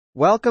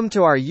Welcome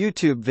to our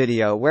YouTube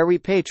video where we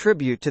pay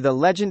tribute to the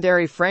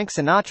legendary Frank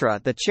Sinatra,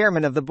 the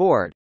chairman of the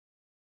board.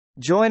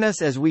 Join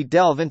us as we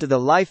delve into the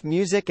life,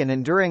 music and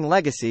enduring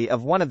legacy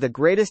of one of the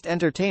greatest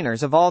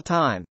entertainers of all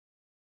time.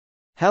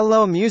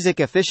 Hello music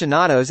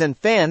aficionados and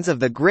fans of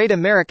the great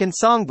American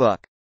songbook.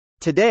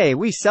 Today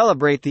we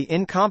celebrate the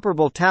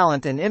incomparable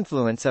talent and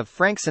influence of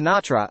Frank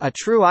Sinatra, a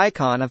true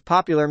icon of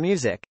popular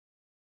music.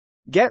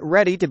 Get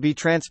ready to be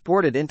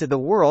transported into the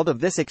world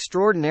of this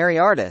extraordinary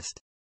artist.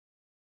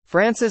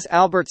 Francis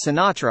Albert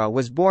Sinatra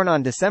was born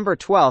on December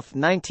 12,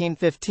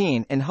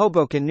 1915, in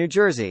Hoboken, New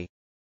Jersey.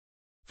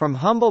 From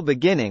humble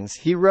beginnings,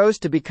 he rose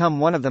to become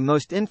one of the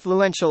most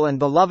influential and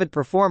beloved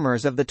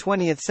performers of the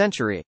 20th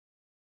century.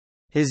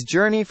 His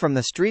journey from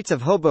the streets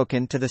of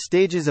Hoboken to the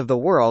stages of the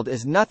world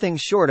is nothing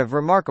short of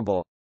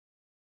remarkable.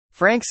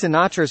 Frank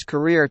Sinatra's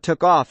career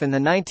took off in the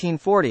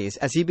 1940s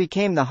as he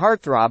became the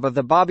heartthrob of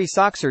the Bobby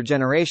Soxer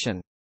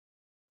generation.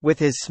 With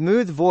his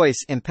smooth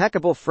voice,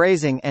 impeccable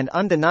phrasing and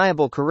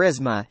undeniable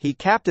charisma, he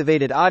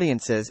captivated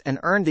audiences and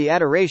earned the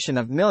adoration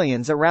of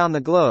millions around the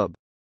globe.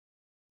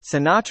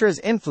 Sinatra's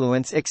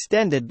influence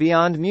extended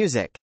beyond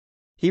music.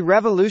 He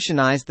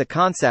revolutionized the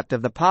concept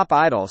of the pop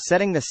idol,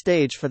 setting the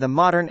stage for the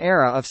modern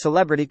era of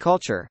celebrity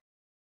culture.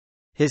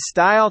 His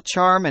style,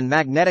 charm and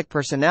magnetic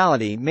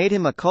personality made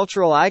him a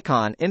cultural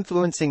icon,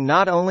 influencing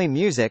not only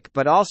music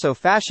but also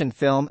fashion,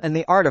 film and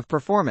the art of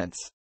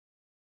performance.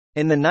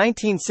 In the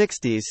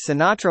 1960s,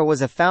 Sinatra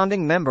was a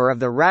founding member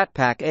of the Rat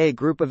Pack, a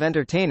group of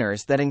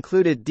entertainers that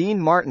included Dean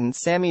Martin,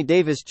 Sammy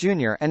Davis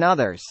Jr. and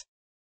others.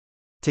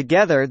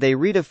 Together they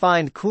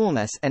redefined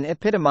coolness and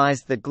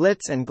epitomized the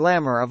glitz and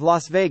glamour of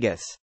Las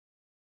Vegas.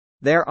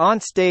 Their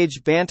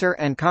on-stage banter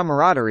and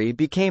camaraderie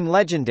became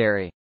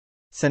legendary.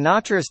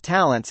 Sinatra's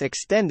talents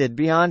extended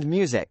beyond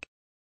music.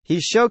 He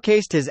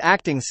showcased his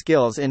acting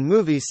skills in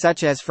movies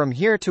such as From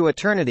Here to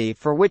Eternity,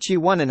 for which he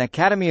won an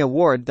Academy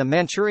Award, The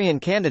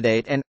Manchurian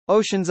Candidate, and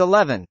Ocean's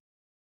 11.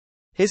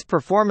 His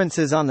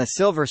performances on the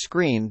silver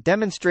screen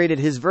demonstrated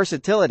his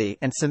versatility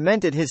and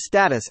cemented his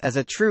status as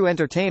a true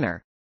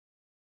entertainer.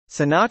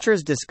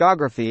 Sinatra's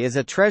discography is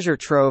a treasure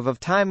trove of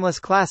timeless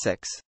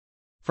classics.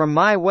 From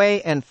My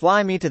Way and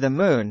Fly Me to the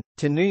Moon,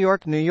 to New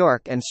York, New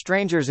York and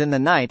Strangers in the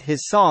Night,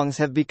 his songs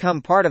have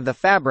become part of the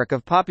fabric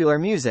of popular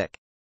music.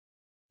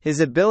 His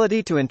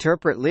ability to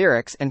interpret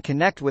lyrics and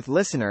connect with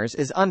listeners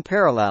is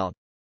unparalleled.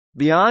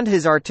 Beyond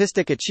his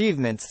artistic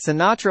achievements,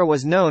 Sinatra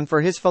was known for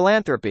his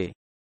philanthropy.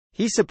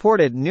 He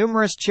supported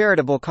numerous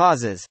charitable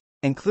causes,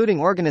 including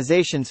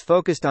organizations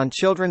focused on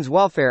children's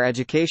welfare,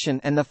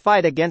 education, and the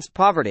fight against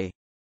poverty.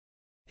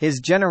 His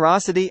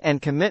generosity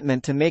and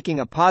commitment to making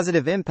a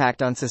positive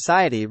impact on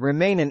society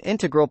remain an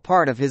integral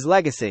part of his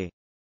legacy.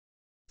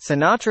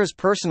 Sinatra's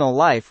personal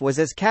life was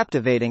as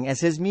captivating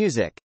as his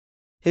music.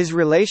 His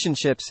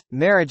relationships,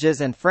 marriages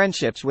and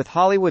friendships with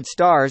Hollywood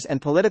stars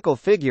and political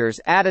figures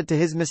added to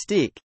his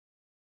mystique.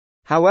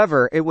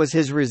 However, it was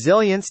his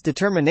resilience,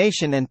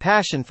 determination and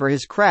passion for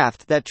his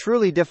craft that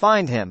truly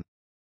defined him.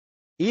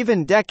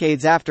 Even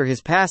decades after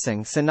his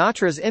passing,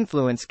 Sinatra's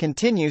influence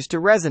continues to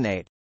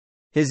resonate.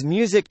 His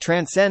music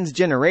transcends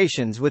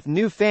generations, with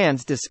new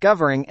fans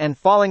discovering and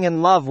falling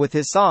in love with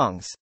his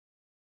songs.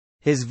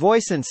 His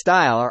voice and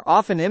style are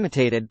often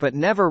imitated but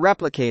never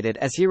replicated,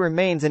 as he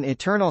remains an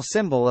eternal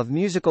symbol of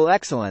musical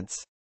excellence.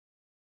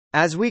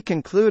 As we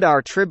conclude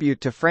our tribute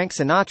to Frank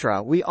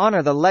Sinatra, we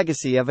honor the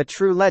legacy of a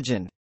true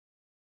legend.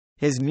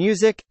 His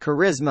music,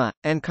 charisma,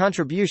 and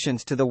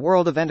contributions to the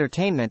world of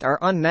entertainment are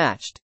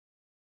unmatched.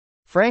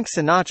 Frank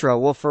Sinatra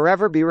will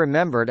forever be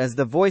remembered as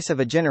the voice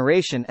of a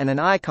generation and an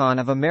icon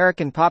of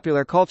American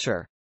popular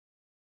culture.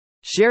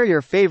 Share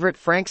your favorite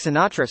Frank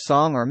Sinatra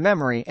song or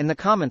memory in the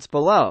comments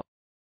below.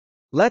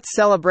 Let's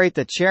celebrate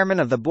the chairman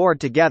of the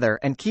board together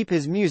and keep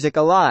his music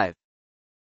alive.